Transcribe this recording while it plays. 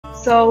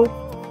So,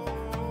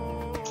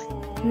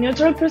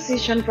 neutral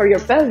position for your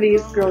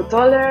pelvis, grow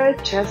taller,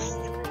 chest,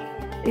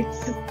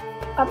 it's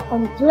up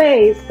on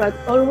place, but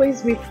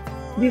always with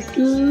this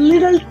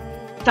little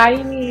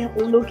tiny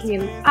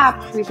looking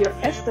up with your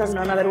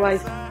sternum,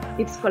 otherwise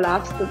it's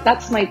collapsed.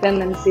 That's my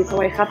tendency, so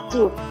I have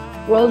to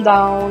roll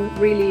down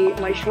really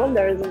my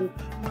shoulders, and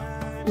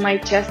my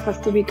chest has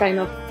to be kind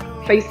of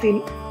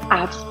facing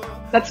up.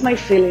 That's my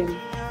feeling,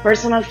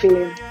 personal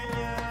feeling.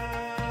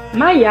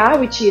 Maya,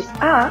 which is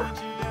up,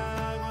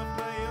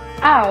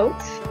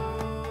 out,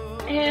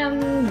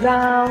 and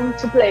down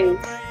to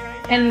place.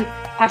 And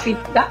as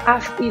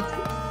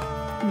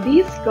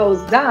this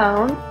goes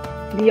down,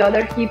 the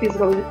other hip is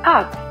going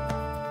up,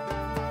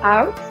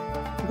 out,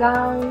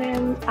 down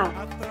and up,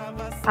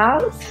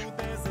 out,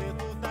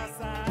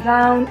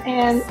 down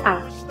and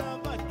up,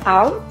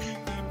 out,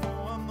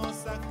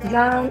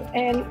 down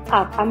and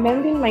up. I'm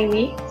bending my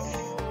knees,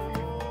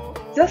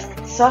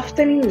 just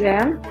softening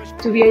them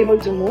to be able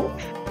to move.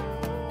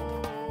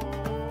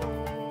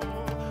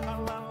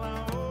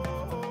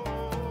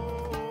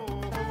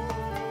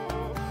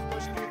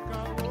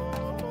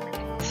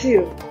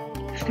 Two,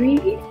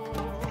 three,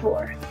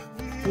 4.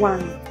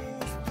 1,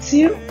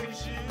 2.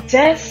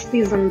 Chest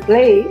is in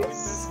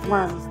place.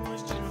 1,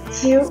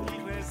 2,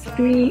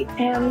 3,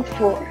 and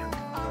 4.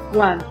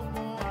 1,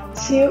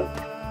 2,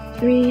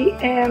 3,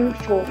 and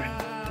 4.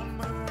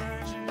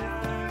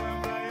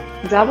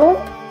 Double.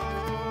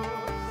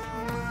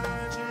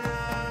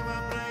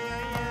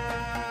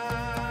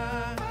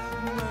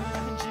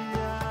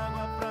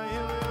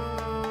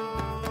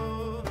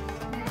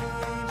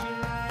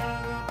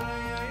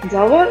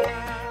 Double.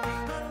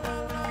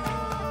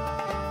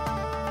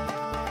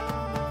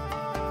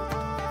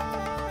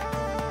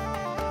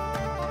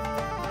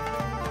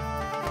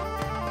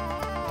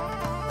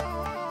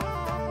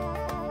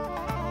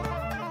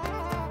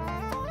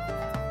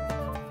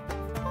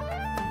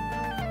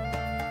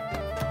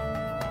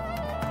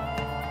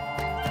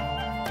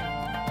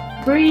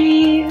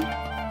 Breathe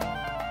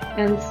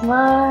and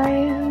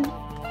smile.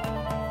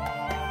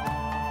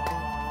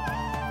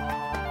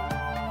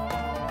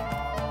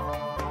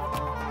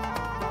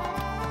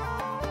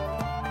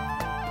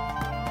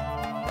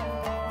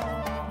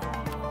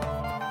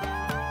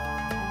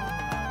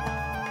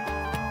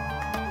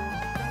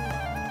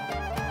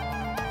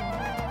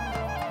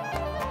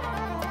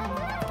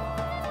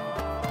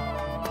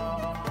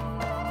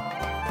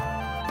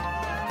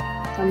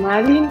 I'm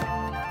adding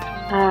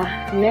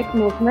a neck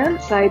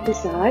movement side to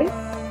side,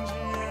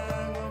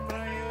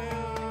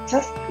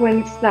 just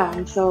when it's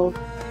down. So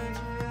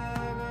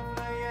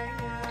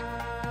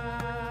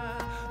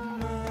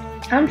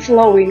I'm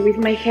flowing with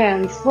my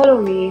hands.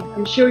 Follow me.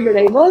 I'm sure you're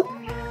able.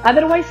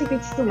 Otherwise, if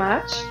it's too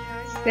much,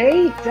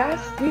 stay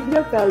just with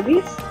your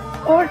pelvis,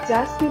 or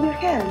just with your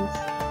hands,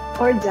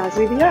 or just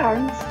with your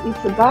arms.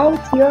 It's about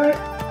your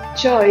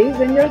choice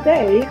and your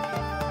day.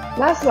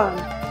 Last one.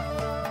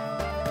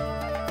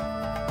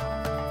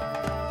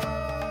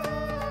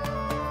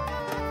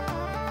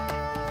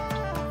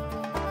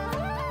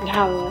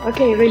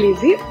 Okay,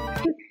 release it.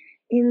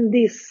 In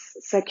this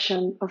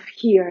section of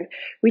here,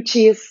 which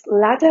is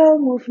lateral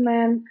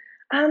movement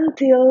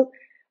until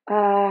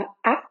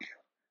up,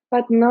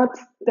 but not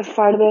the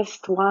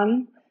farthest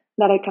one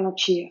that I can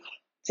achieve.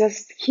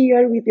 Just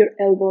here with your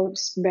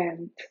elbows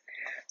bent.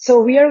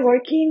 So we are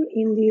working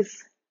in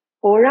this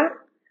aura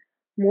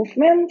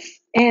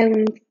movements,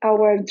 and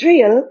our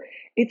drill,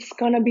 it's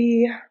gonna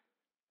be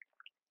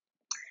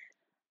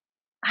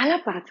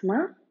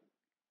Alapadma,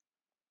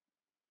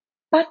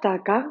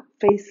 Pataka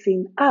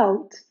facing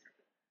out,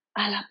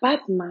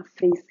 Alapadma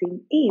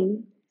facing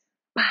in,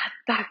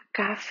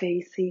 Pataka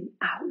facing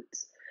out.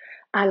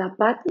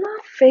 Alapadma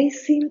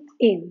facing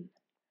in,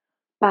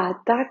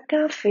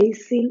 Pataka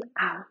facing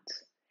out.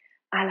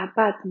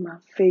 Alapadma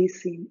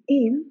facing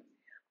in,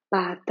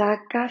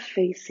 Pataka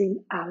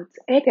facing out.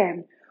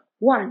 Again,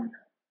 1,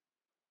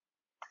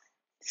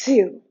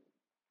 2,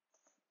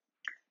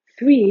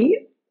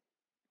 3,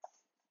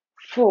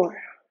 4.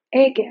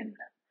 Again,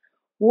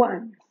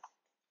 1.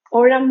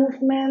 Aura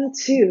movement,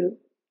 2,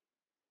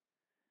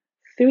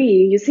 3.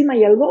 You see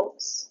my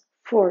elbows?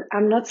 4.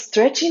 I'm not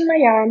stretching my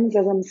arms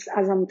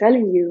as I'm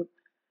telling you.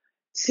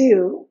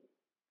 2,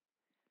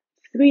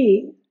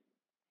 3,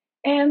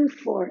 and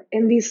 4.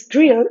 And this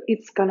drill,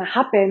 it's gonna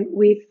happen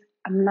with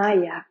a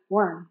Maya.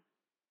 1,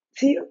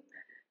 2,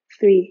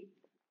 3,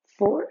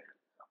 4,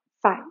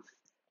 5,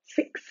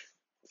 6,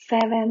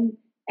 7,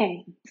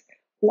 8.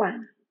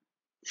 1,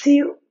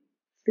 2,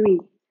 3,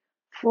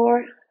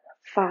 4,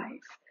 5,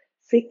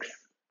 6,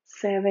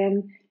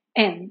 7,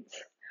 8.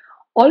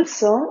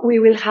 Also, we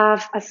will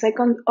have a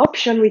second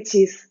option, which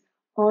is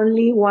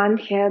only one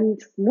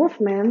hand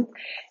movement,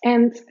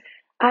 and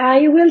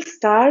I will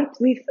start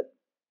with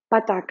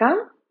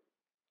Pataka.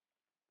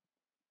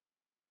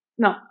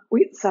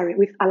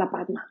 With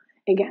Alapadma.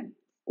 Again,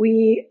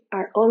 we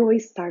are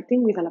always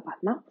starting with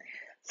Alapadma.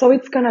 So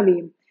it's gonna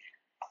be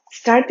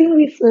starting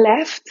with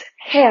left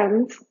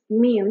hand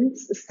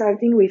means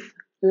starting with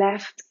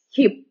left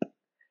hip.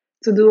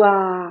 to do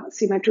a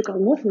symmetrical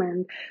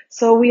movement.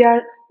 So we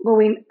are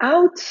going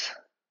out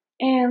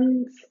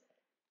and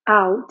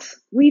out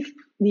with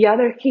the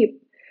other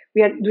hip.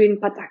 We are doing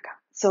pataka.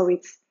 So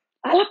it's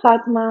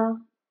Alapadma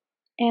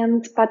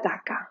and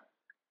pataka.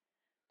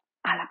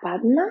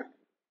 Alapadma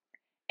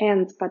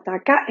and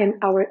pataka,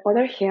 and our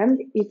other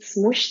hand, it's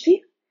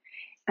mushti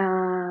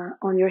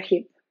on your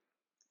hip.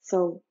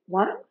 So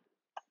 1,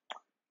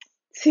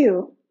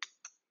 2,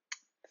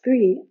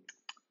 3,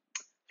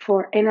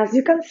 4. And as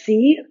you can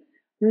see,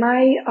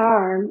 my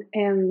arm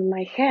and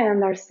my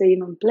hand are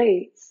staying on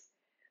place.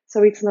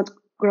 So it's not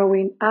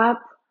growing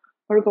up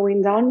or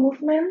going down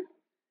movement.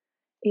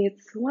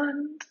 It's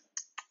 1,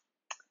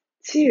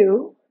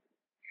 2,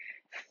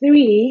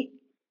 3,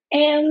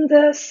 and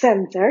the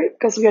center,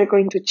 because we are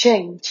going to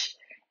change.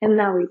 And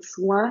now it's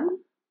 1,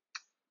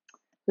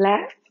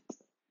 left,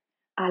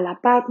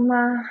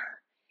 Alapadma,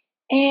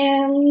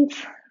 and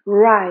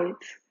right.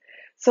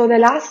 So the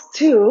last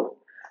 2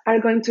 are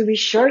going to be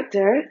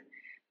shorter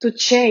to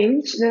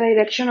change the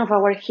direction of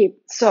our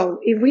hip. So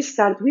if we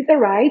start with the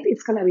right,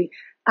 it's going to be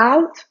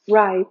out,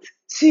 right,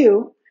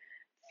 2,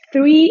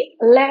 3,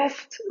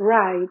 left,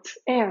 right,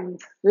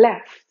 and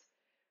left,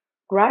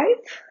 right,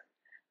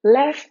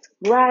 left,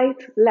 right,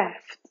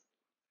 left,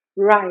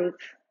 right,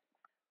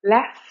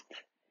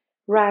 left,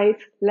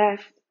 right,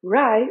 left,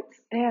 right,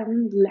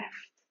 and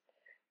left,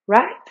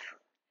 right,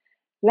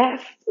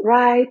 left,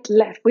 right,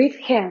 left, with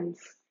hands.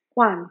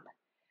 1,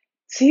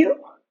 2,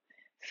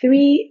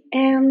 3,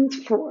 and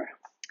 4.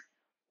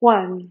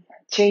 1,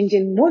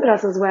 changing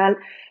mudras as well.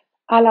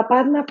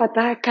 Alapadma,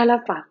 pataka,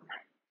 alapadma.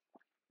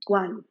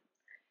 1,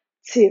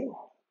 2,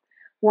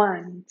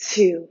 1,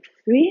 2,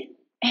 3,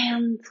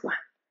 and 1,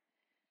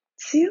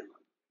 2,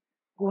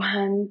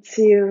 1,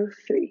 2,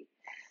 3.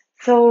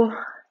 So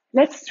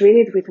let's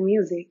read it with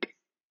music.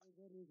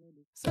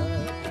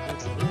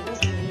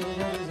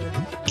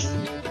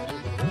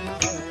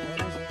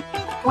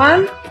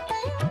 1,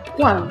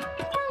 1,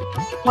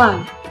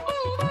 1,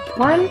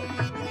 1.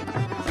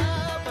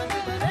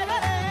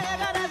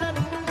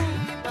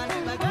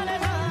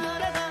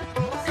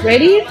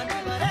 Ready?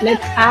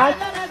 Let's add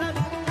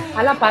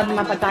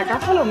Alapadma pataka.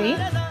 Follow me.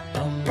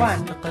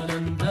 1,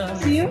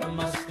 2,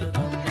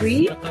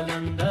 3,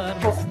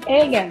 4.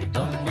 Again.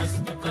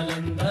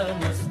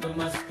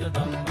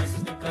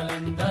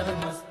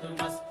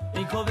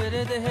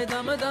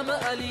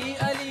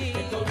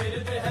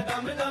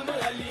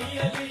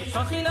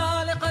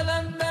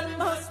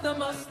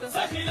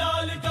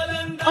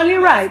 Only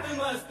right.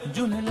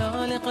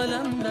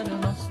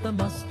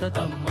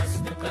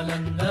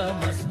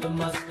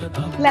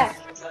 Left.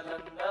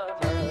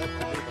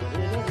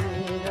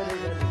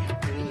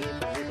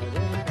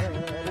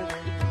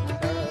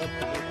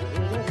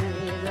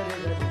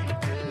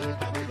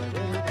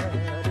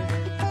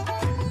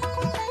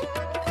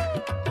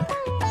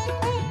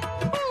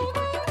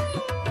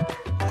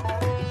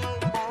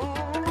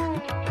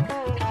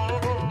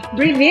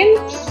 Breathe in.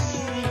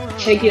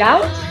 Shake it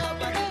out.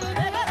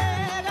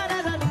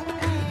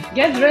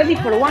 Get ready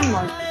for one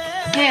more.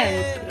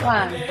 Hands.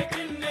 1,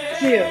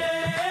 2,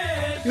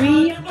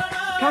 3.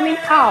 Coming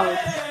out.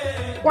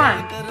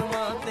 1,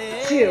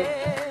 2,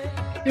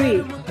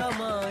 3,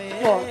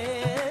 4.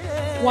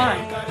 1,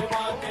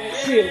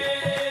 2,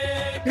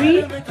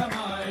 3,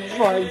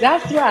 4.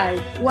 That's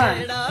right.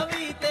 1,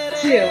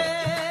 2,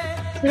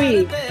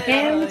 3,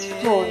 and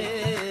 4.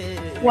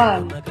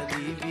 1,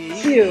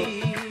 2,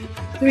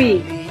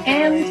 3,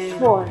 and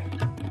 4.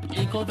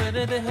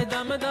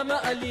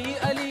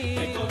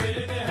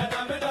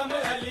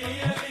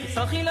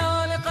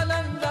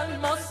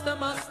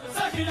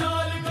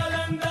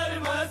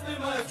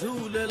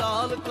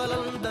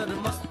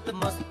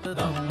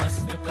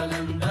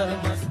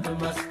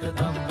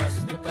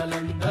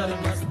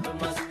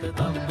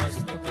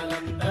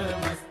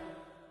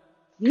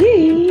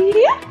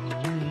 Yeah.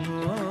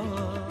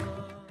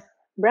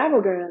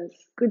 Bravo, girls.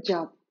 Good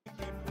job.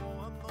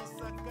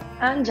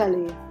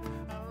 Anjali,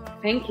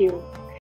 thank you.